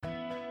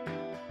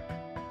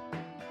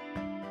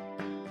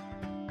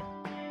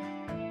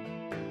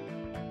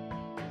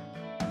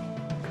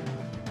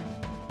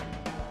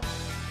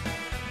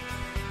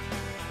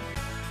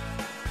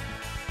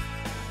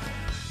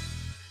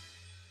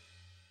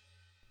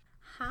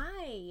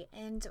everybody,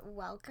 and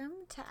welcome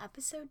to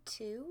episode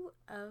 2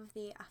 of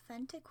the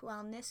Authentic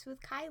Wellness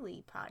with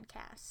Kylie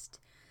podcast.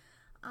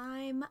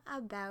 I'm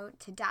about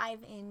to dive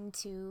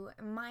into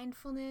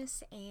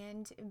mindfulness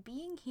and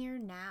being here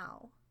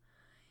now.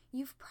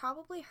 You've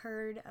probably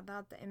heard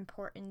about the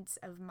importance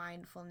of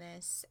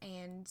mindfulness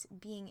and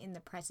being in the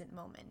present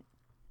moment.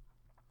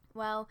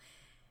 Well,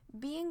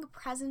 being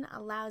present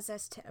allows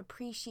us to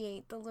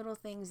appreciate the little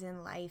things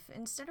in life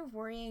instead of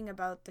worrying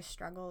about the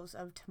struggles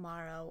of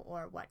tomorrow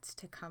or what's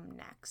to come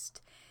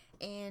next.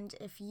 And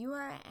if you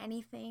are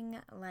anything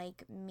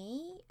like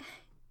me,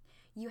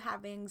 you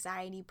have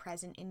anxiety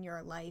present in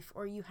your life,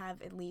 or you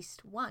have at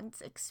least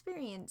once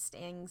experienced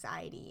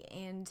anxiety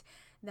and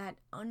that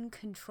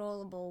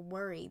uncontrollable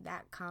worry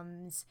that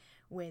comes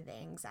with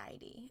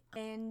anxiety.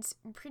 And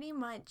pretty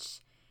much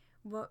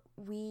what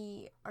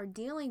we are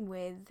dealing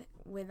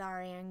with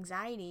our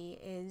anxiety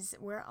is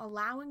we're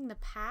allowing the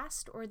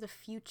past or the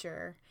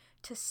future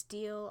to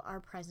steal our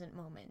present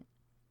moment.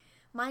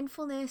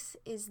 Mindfulness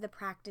is the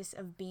practice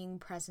of being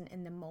present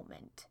in the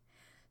moment.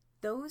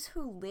 Those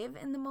who live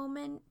in the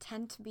moment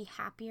tend to be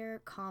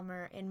happier,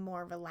 calmer, and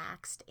more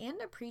relaxed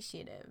and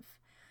appreciative.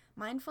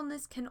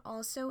 Mindfulness can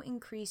also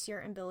increase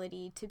your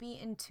ability to be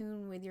in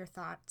tune with your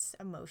thoughts,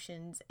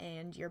 emotions,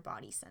 and your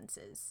body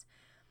senses.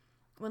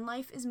 When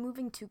life is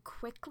moving too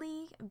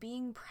quickly,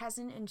 being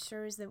present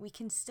ensures that we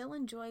can still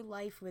enjoy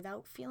life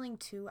without feeling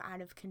too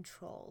out of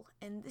control.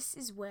 And this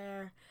is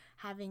where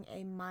having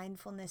a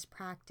mindfulness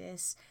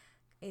practice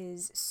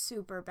is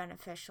super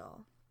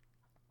beneficial.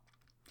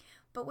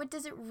 But what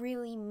does it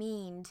really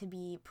mean to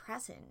be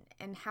present?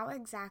 And how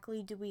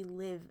exactly do we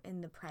live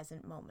in the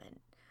present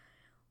moment?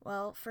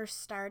 Well, for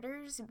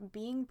starters,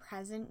 being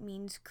present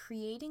means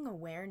creating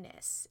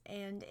awareness,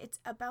 and it's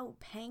about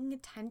paying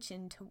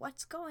attention to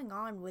what's going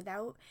on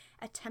without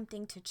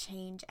attempting to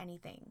change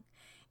anything.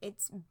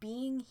 It's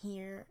being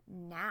here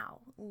now,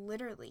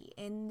 literally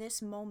in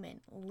this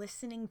moment,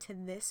 listening to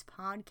this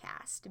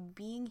podcast,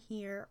 being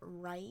here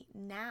right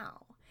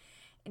now.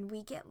 And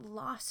we get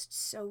lost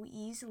so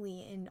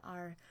easily in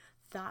our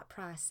thought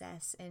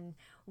process and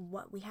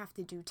what we have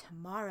to do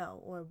tomorrow,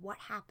 or what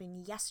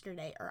happened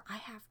yesterday, or I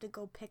have to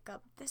go pick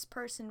up this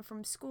person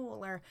from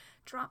school or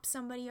drop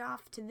somebody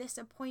off to this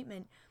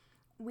appointment.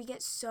 We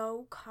get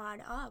so caught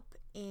up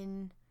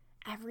in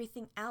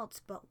everything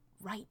else but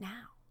right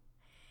now.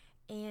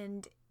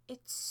 And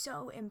it's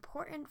so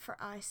important for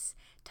us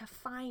to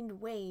find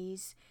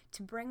ways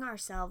to bring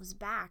ourselves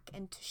back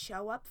and to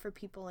show up for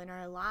people in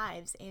our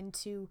lives and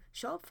to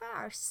show up for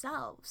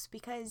ourselves,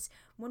 because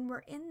when we're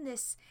in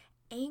this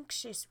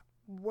anxious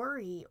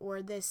worry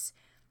or this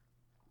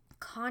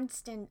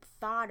constant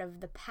thought of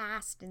the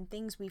past and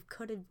things we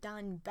could have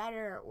done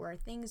better or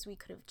things we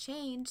could have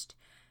changed,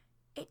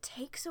 it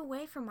takes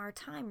away from our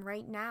time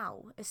right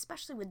now,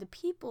 especially with the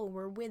people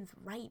we're with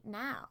right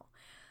now.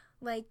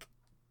 Like,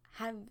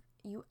 have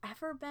you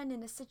ever been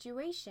in a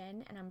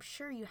situation, and I'm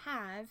sure you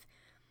have,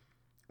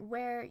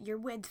 where you're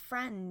with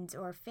friends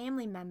or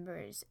family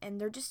members and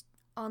they're just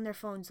on their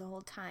phones the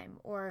whole time,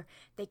 or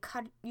they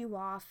cut you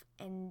off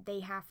and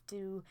they have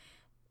to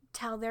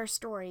tell their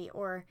story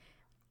or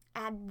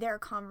add their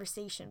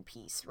conversation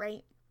piece,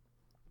 right?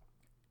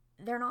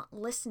 They're not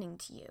listening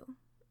to you.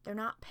 They're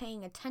not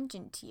paying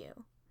attention to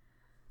you.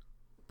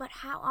 But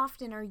how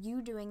often are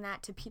you doing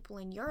that to people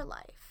in your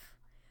life?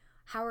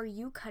 How are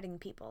you cutting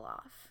people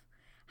off?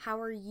 How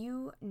are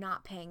you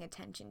not paying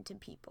attention to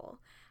people?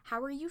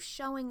 How are you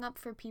showing up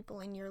for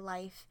people in your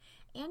life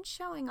and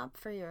showing up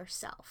for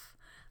yourself?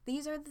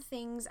 These are the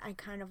things I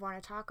kind of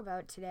want to talk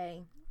about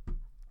today,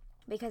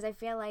 because I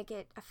feel like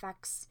it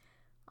affects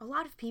a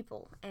lot of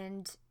people,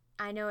 and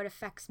I know it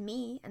affects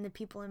me and the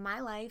people in my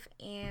life,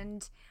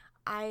 and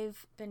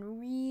I've been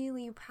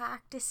really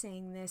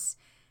practicing this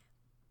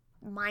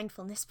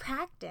mindfulness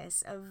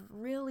practice of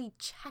really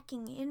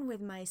checking in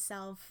with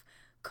myself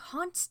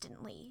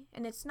constantly.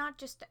 And it's not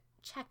just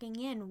checking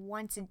in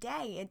once a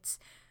day, it's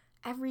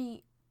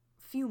every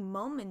few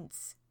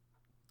moments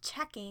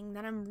checking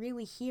that I'm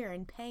really here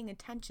and paying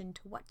attention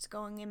to what's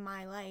going in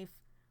my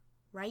life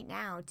right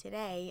now,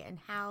 today, and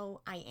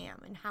how I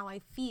am and how I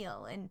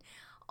feel and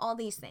all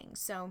these things.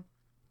 So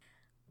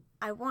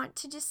I want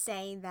to just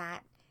say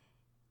that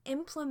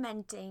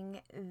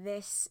implementing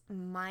this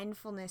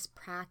mindfulness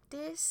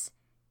practice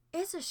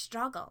is a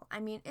struggle. I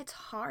mean, it's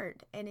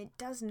hard and it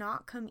does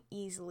not come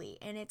easily,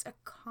 and it's a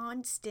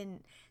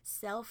constant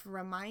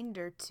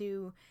self-reminder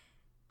to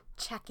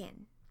check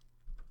in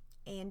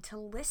and to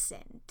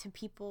listen to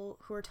people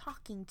who are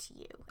talking to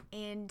you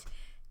and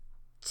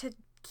to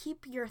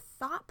keep your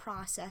thought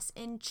process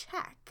in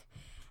check.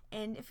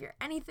 And if you're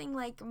anything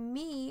like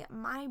me,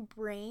 my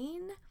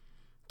brain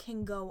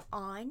can go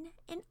on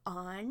and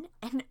on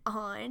and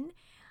on,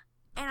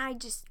 and I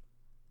just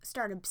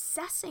start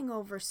obsessing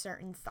over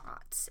certain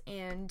thoughts,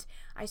 and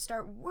I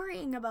start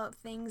worrying about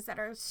things that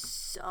are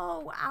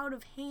so out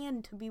of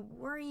hand to be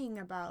worrying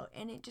about,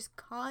 and it just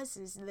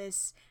causes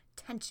this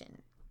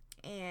tension,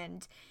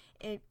 and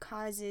it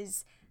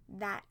causes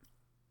that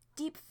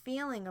deep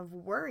feeling of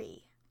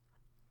worry,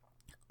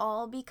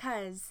 all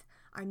because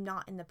I'm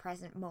not in the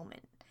present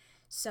moment.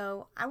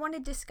 So I want to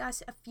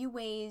discuss a few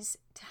ways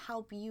to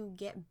help you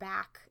get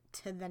back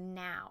to the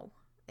now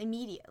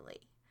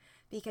immediately,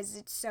 because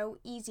it's so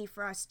easy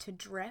for us to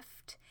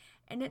drift,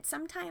 and it's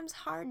sometimes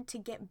hard to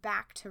get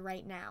back to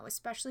right now,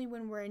 especially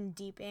when we're in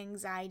deep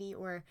anxiety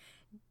or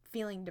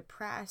feeling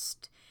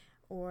depressed,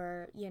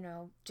 or,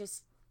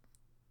 just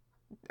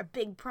a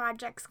big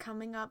project's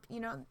coming up,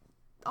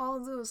 all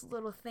those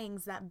little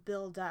things that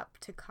build up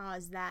to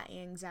cause that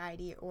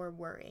anxiety or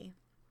worry.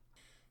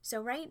 So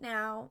right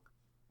now,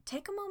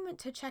 take a moment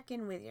to check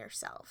in with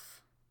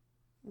yourself.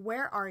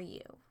 Where are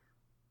you?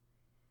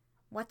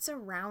 What's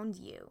around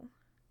you?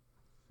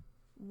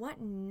 What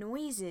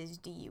noises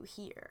do you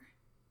hear?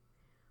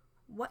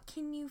 What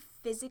can you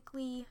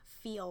physically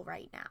feel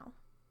right now?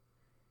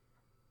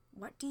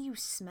 What do you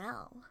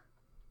smell?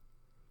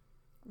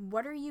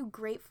 What are you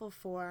grateful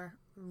for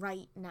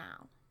right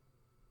now?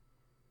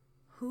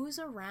 Who's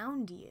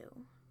around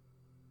you?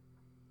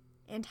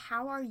 And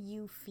how are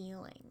you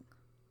feeling?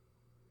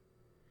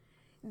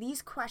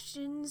 These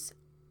questions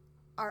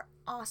are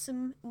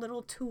awesome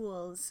little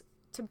tools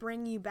to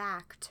bring you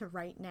back to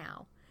right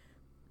now.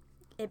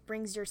 It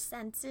brings your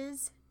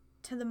senses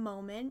to the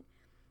moment,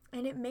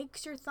 and it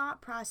makes your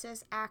thought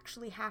process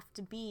actually have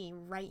to be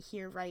right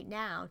here, right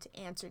now to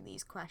answer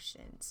these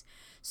questions.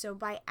 So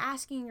by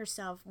asking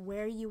yourself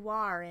where you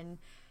are and,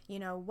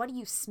 what do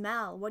you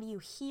smell? What do you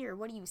hear?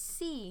 What do you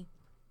see?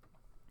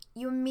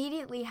 You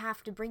immediately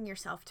have to bring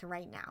yourself to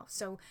right now.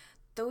 So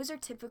those are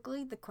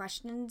typically the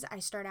questions I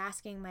start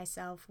asking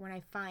myself when I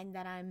find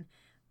that I'm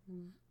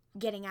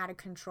getting out of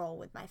control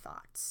with my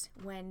thoughts.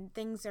 When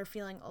things are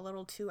feeling a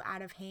little too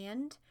out of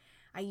hand,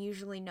 I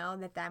usually know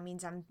that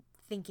means I'm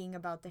thinking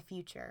about the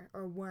future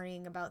or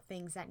worrying about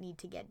things that need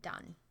to get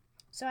done.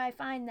 So I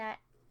find that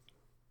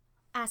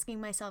asking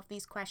myself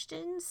these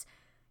questions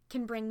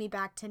can bring me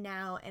back to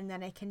now, and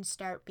then I can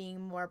start being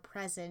more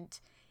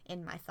present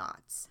in my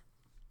thoughts.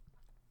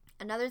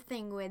 Another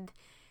thing with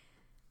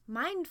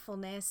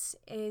mindfulness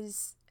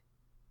is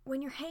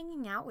when you're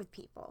hanging out with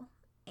people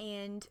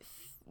and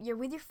you're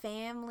with your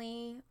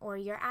family or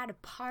you're at a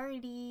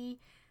party,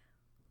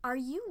 are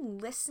you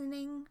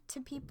listening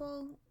to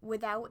people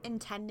without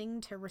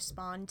intending to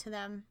respond to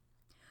them?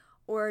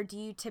 Or do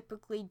you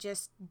typically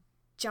just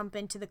jump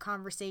into the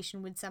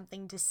conversation with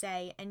something to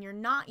say and you're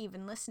not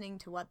even listening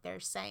to what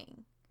they're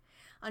saying?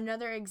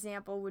 Another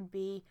example would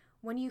be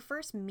when you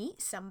first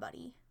meet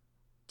somebody,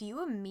 do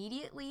you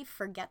immediately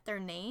forget their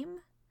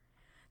name?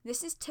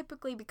 This is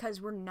typically because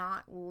we're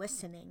not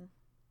listening.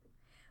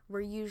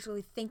 We're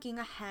usually thinking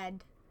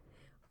ahead.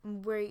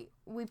 We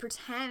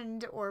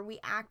pretend or we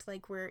act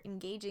like we're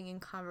engaging in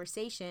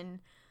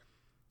conversation,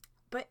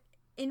 but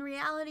in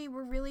reality,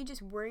 we're really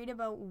just worried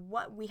about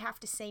what we have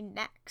to say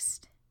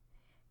next.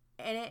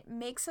 And it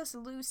makes us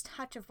lose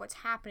touch of what's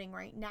happening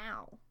right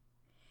now.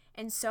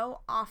 And so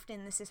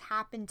often this has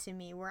happened to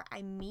me where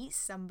I meet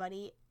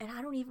somebody and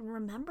I don't even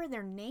remember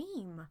their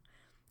name.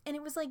 And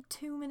it was like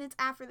 2 minutes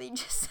after they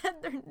just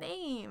said their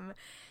name.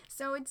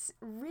 So it's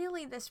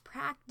really this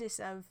practice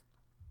of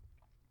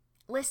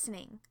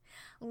listening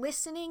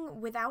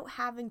without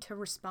having to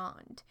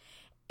respond.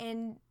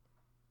 And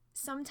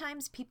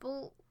sometimes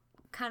people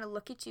kind of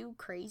look at you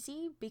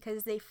crazy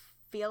because they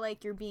feel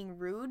like you're being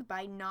rude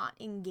by not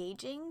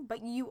engaging,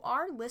 but you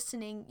are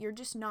listening, you're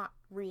just not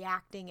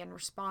reacting and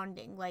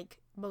responding like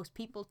most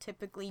people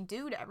typically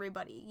do to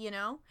everybody,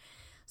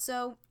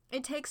 So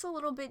it takes a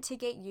little bit to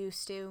get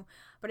used to,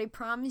 but I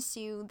promise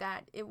you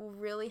that it will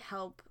really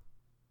help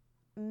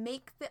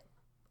make the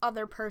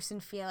other person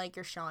feel like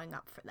you're showing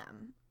up for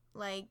them.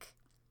 Like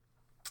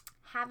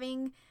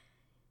having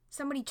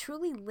somebody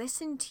truly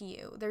listen to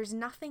you. There's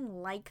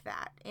nothing like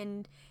that.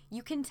 And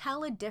you can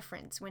tell a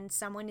difference when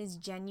someone is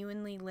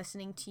genuinely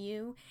listening to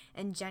you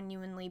and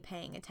genuinely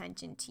paying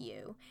attention to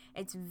you.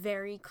 It's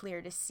very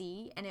clear to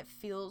see, and it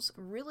feels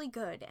really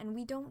good. And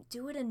we don't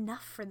do it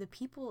enough for the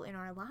people in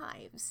our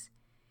lives.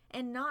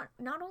 And not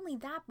only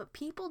that, but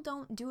people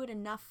don't do it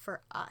enough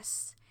for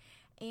us.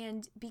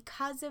 And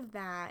because of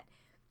that,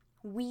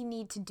 we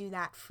need to do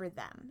that for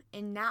them.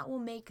 And that will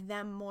make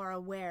them more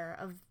aware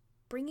of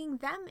bringing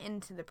them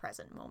into the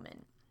present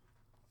moment.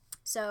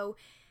 So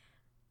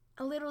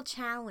a little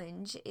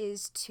challenge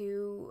is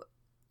to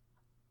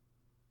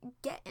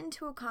get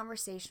into a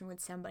conversation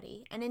with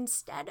somebody, and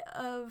instead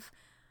of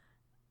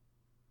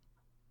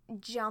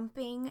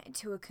jumping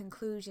to a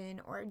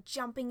conclusion or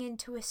jumping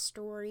into a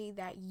story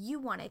that you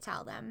want to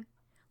tell them,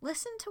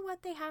 listen to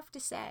what they have to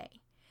say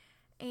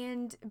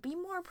and be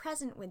more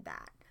present with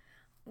that.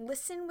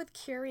 Listen with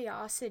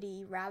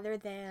curiosity rather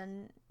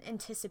than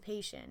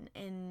anticipation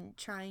and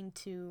trying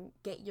to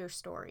get your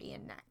story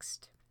in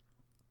next.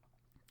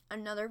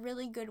 Another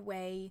really good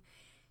way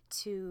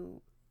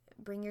to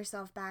bring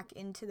yourself back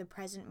into the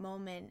present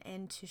moment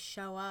and to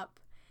show up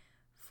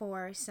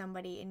for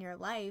somebody in your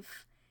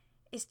life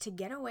is to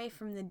get away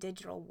from the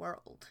digital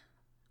world.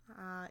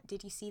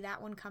 Did you see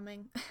that one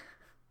coming?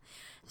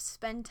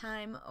 Spend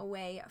time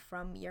away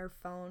from your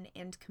phone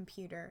and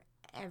computer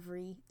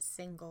every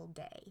single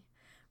day.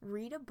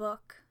 Read a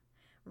book,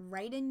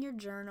 write in your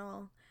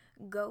journal,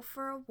 go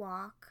for a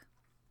walk,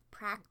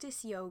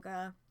 practice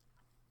yoga,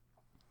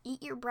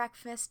 eat your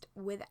breakfast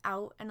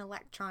without an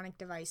electronic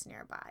device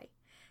nearby.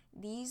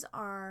 These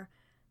are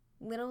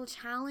little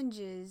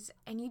challenges,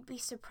 and you'd be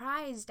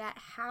surprised at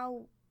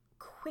how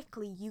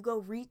quickly you go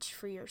reach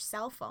for your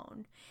cell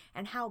phone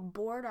and how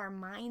bored our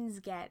minds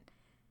get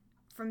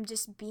from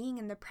just being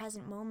in the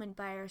present moment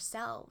by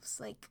ourselves.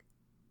 Like,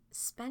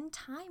 spend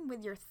time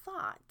with your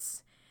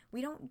thoughts.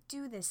 We don't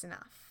do this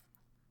enough.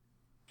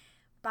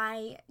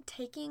 By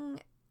taking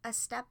a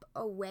step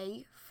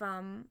away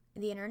from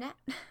the internet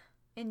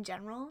in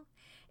general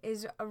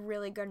is a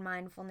really good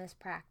mindfulness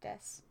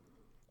practice.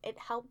 It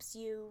helps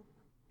you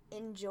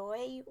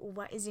enjoy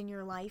what is in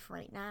your life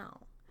right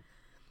now.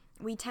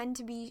 We tend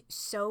to be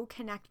so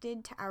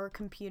connected to our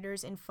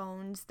computers and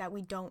phones that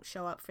we don't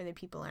show up for the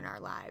people in our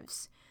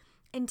lives.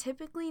 And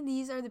typically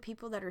these are the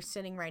people that are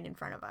sitting right in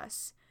front of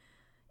us.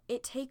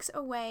 It takes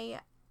away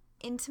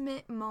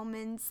intimate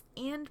moments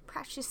and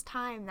precious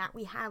time that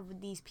we have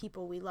with these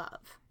people we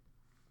love.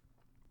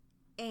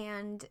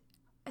 And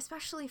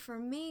especially for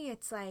me,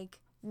 it's like,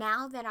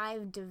 now that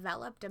I've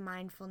developed a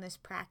mindfulness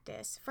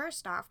practice,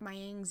 first off, my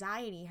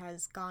anxiety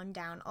has gone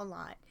down a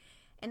lot.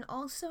 And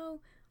also,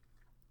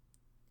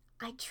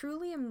 I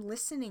truly am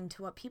listening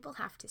to what people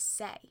have to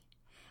say.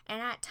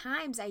 And at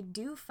times, I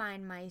do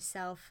find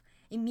myself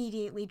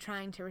immediately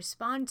trying to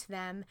respond to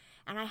them,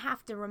 and I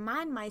have to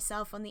remind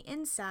myself on the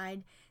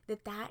inside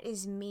that that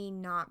is me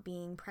not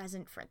being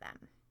present for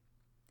them.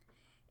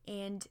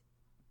 And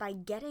by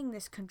getting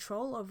this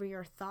control over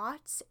your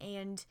thoughts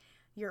and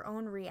your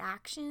own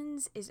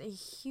reactions is a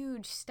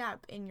huge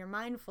step in your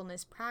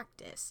mindfulness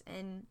practice,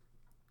 and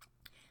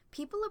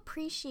people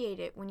appreciate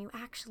it when you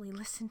actually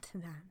listen to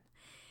them,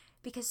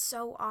 because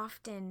so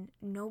often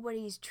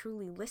nobody's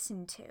truly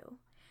listened to,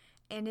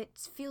 and it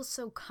feels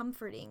so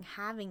comforting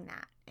having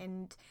that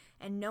and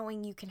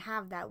knowing you can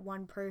have that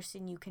one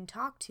person you can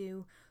talk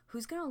to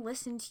who's going to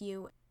listen to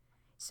you.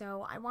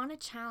 So I want to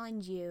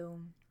challenge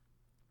you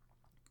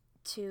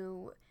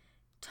to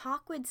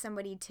talk with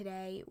somebody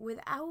today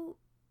without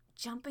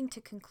jumping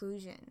to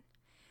conclusion,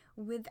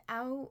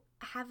 without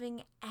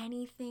having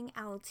anything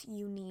else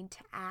you need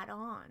to add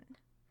on.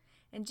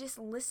 And just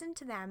listen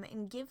to them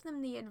and give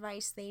them the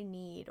advice they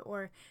need,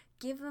 or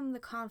give them the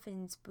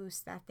confidence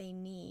boost that they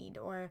need,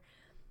 or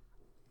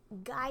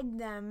guide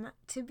them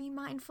to be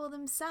mindful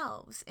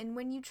themselves. And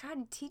when you try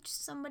to teach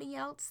somebody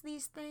else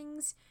these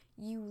things,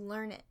 you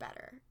learn it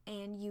better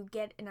and you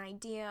get an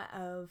idea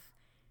of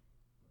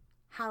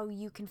how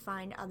you can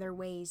find other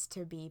ways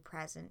to be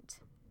present.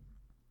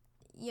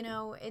 You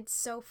know, it's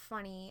so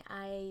funny.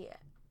 I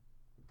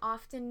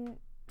often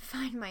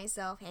find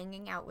myself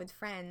hanging out with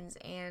friends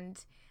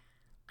and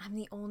I'm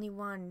the only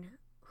one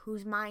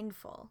who's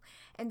mindful.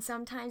 And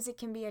sometimes it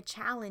can be a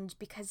challenge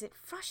because it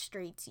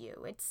frustrates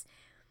you. It's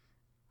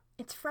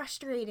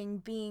frustrating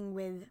being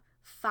with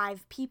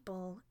 5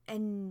 people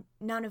and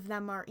none of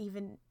them are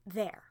even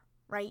there,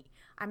 right?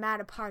 I'm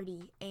at a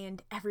party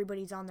and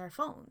everybody's on their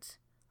phones,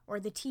 or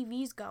the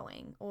TV's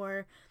going,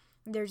 or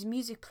there's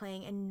music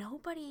playing, and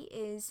nobody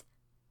is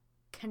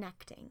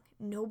connecting.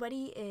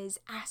 Nobody is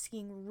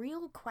asking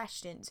real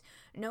questions.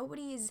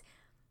 Nobody is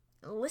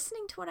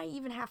listening to what I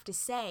even have to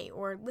say,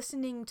 or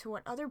listening to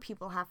what other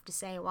people have to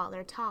say while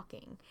they're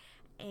talking.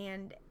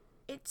 And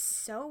it's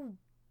so...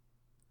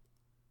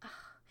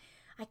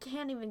 I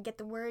can't even get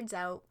the words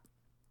out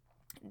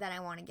that I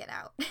want to get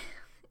out.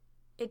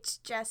 It's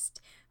just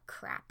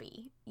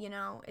crappy, you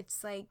know?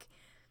 It's like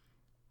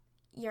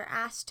you're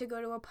asked to go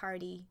to a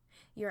party,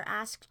 you're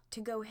asked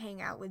to go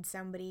hang out with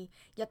somebody,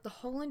 yet the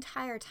whole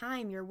entire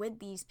time you're with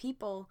these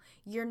people,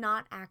 you're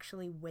not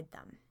actually with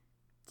them.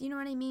 Do you know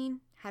what I mean?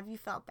 Have you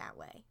felt that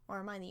way? Or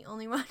am I the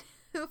only one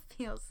who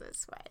feels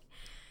this way?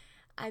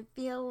 I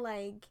feel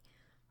like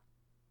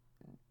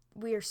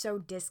we are so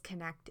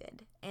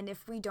disconnected, and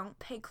if we don't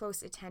pay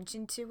close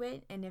attention to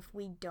it, and if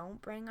we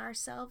don't bring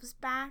ourselves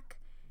back,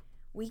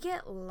 we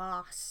get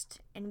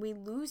lost and we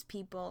lose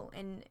people.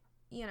 And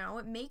you know,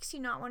 it makes you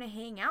not want to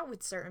hang out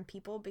with certain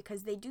people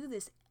because they do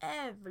this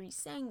every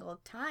single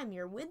time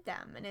you're with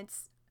them, and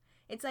it's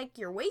like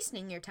you're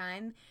wasting your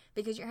time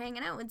because you're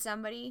hanging out with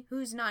somebody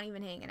who's not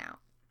even hanging out.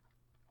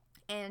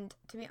 And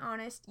to be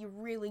honest, you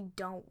really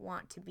don't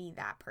want to be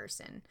that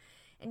person.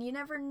 And you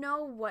never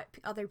know what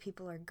other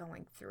people are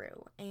going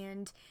through.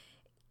 And,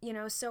 you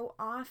know, so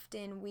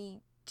often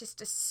we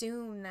just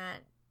assume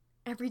that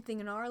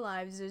everything in our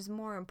lives is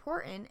more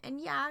important.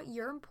 And yeah,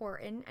 you're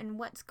important. And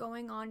what's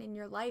going on in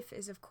your life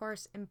is, of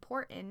course,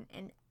 important.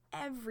 And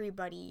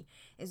everybody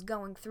is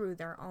going through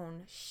their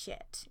own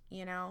shit.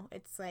 You know,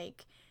 it's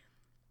like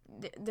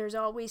there's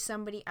always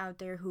somebody out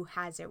there who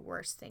has it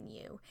worse than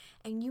you.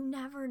 And you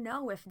never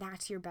know if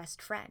that's your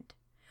best friend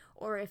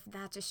or if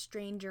that's a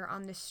stranger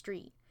on the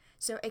street.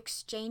 So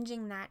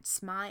exchanging that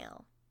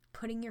smile,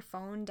 putting your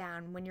phone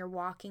down when you're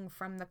walking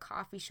from the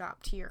coffee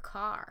shop to your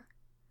car.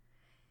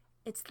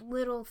 It's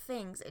little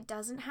things. It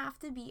doesn't have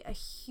to be a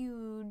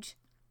huge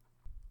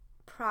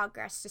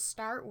progress to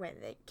start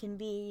with. It can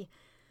be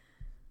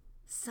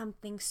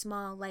something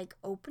small like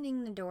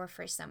opening the door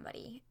for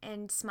somebody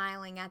and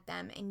smiling at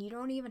them, and you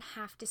don't even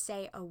have to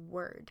say a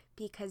word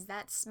because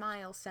that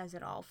smile says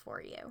it all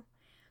for you.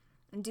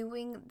 And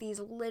doing these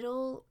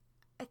little,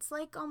 it's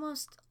like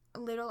almost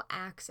little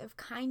acts of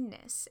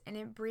kindness, and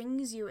it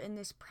brings you in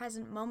this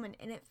present moment,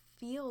 and it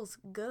feels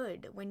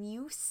good when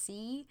you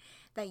see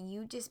that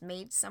you just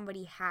made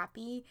somebody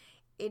happy.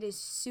 It is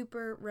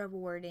super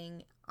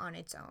rewarding on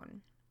its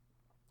own.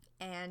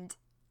 And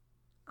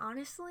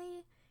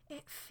honestly,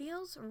 it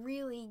feels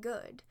really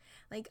good.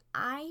 Like,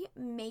 I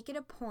make it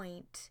a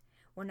point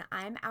when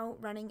I'm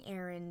out running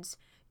errands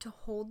to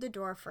hold the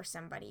door for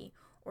somebody,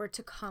 or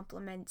to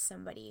compliment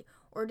somebody,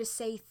 or to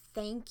say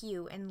thank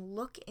you and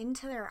look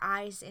into their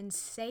eyes and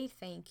say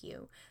thank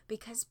you,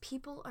 because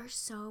people are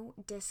so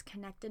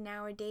disconnected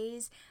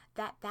nowadays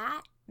that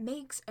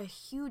makes a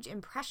huge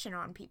impression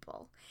on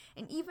people.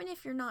 And even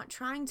if you're not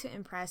trying to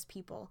impress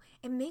people,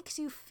 it makes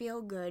you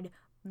feel good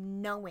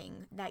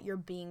knowing that you're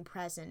being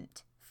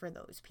present for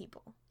those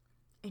people.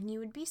 And you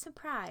would be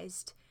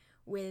surprised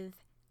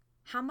with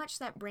how much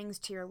that brings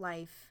to your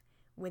life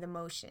with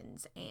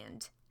emotions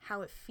and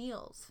how it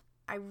feels.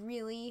 I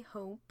really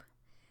hope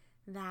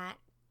that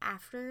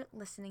after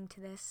listening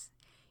to this,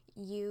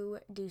 you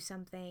do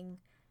something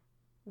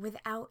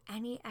without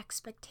any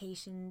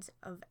expectations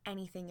of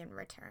anything in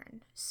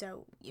return.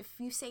 So if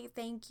you say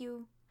thank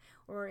you,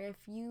 or if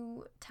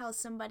you tell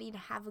somebody to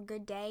have a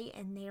good day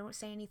and they don't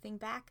say anything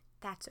back,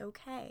 that's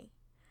okay.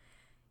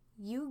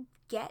 You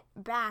get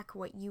back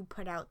what you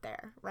put out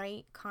there,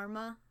 right?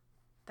 Karma,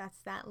 that's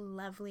that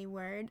lovely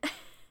word.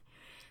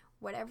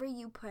 Whatever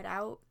you put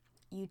out,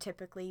 you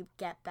typically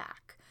get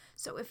back.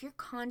 So if you're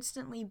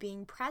constantly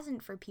being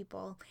present for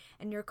people,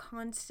 and you're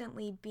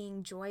constantly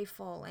being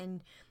joyful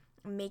and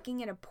making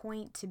it a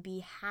point to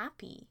be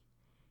happy,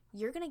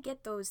 you're going to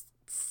get those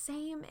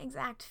same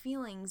exact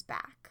feelings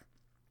back.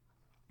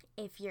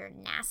 If you're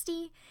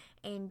nasty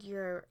and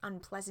you're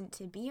unpleasant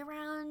to be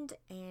around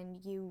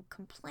and you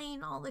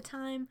complain all the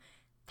time,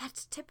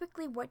 that's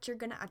typically what you're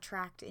going to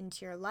attract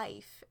into your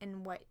life.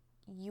 And what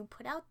you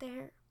put out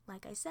there,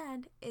 like I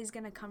said, is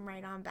going to come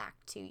right on back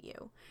to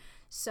you.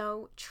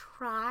 So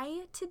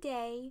try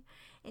today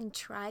and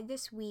try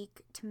this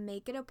week to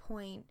make it a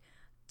point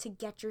to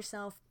get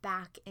yourself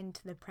back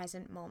into the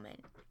present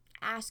moment.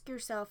 Ask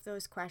yourself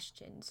those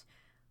questions.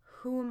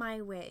 Who am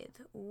I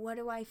with? What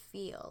do I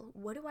feel?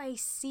 What do I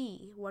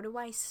see? What do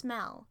I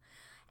smell?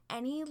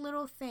 Any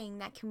little thing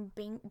that can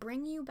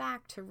bring you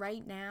back to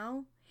right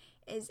now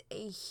is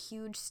a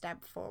huge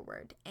step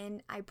forward.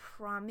 And I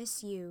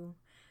promise you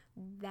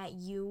that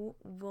you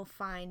will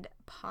find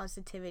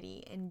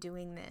positivity in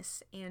doing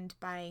this and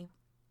by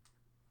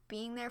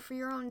being there for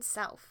your own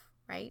self,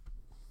 right?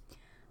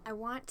 I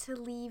want to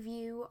leave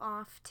you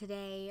off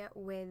today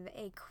with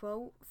a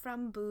quote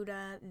from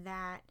Buddha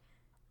that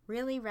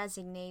really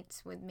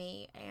resonates with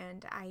me,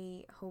 and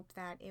I hope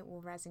that it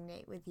will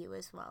resonate with you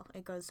as well.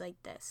 It goes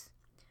like this: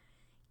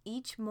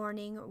 each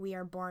morning we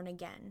are born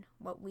again.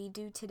 What we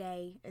do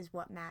today is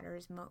what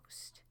matters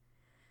most.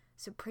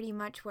 So pretty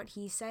much what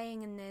he's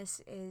saying in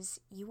this is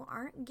you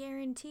aren't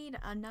guaranteed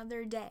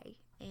another day.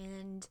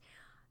 And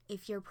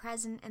if you're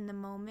present in the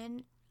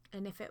moment,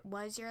 and if it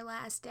was your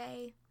last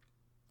day,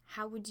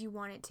 how would you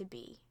want it to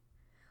be?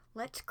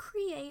 Let's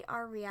create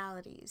our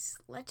realities.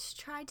 Let's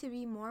try to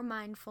be more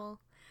mindful.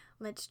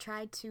 Let's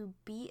try to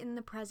be in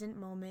the present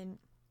moment.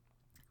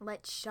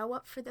 Let's show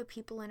up for the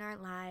people in our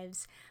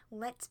lives.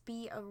 Let's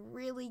be a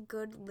really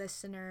good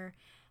listener.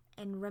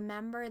 And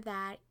remember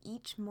that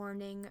each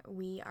morning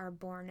we are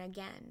born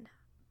again.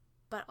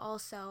 But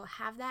also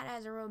have that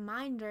as a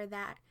reminder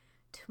that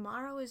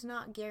tomorrow is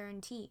not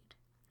guaranteed.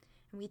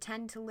 And we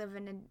tend to live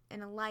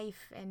in a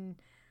life, in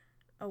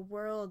a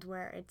world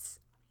where it's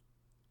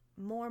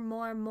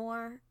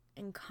more,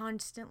 and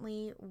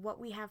constantly what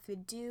we have to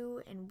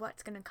do and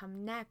what's going to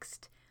come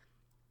next.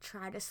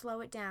 Try to slow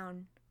it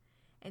down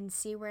and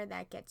see where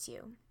that gets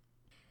you.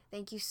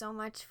 Thank you so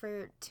much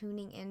for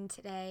tuning in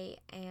today,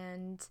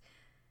 and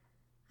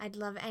I'd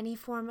love any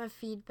form of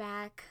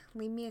feedback.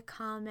 Leave me a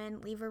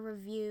comment, leave a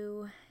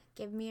review,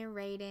 give me a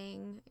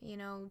rating,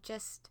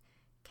 just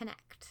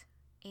connect.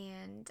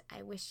 And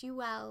I wish you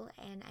well,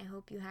 and I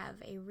hope you have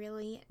a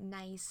really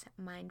nice,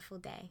 mindful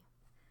day.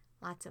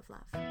 Lots of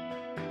love.